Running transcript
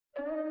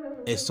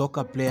A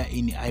soccer player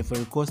in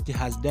Ivory Coast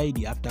has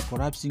died after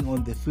collapsing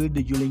on the field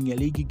during a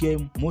league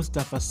game.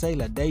 Moustapha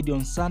Sylla died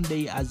on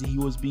Sunday as he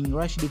was being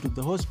rushed to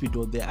the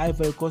hospital, the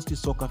Ivory Coast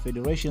Soccer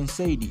Federation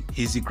said.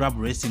 His club,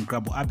 Racing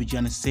Club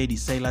Abidjan, said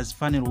Sylla's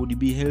funeral would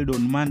be held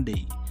on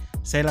Monday.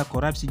 Sylla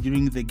collapsed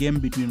during the game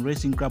between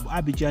Racing Club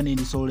Abidjan and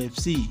Seoul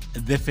FC.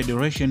 The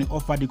federation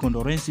offered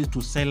condolences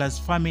to Sylla's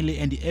family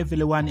and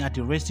everyone at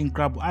Racing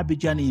Club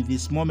Abidjan in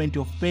this moment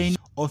of pain.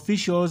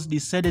 Officials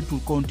decided to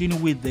continue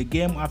with the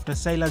game after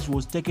Sylla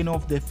was taken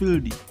off the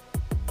field.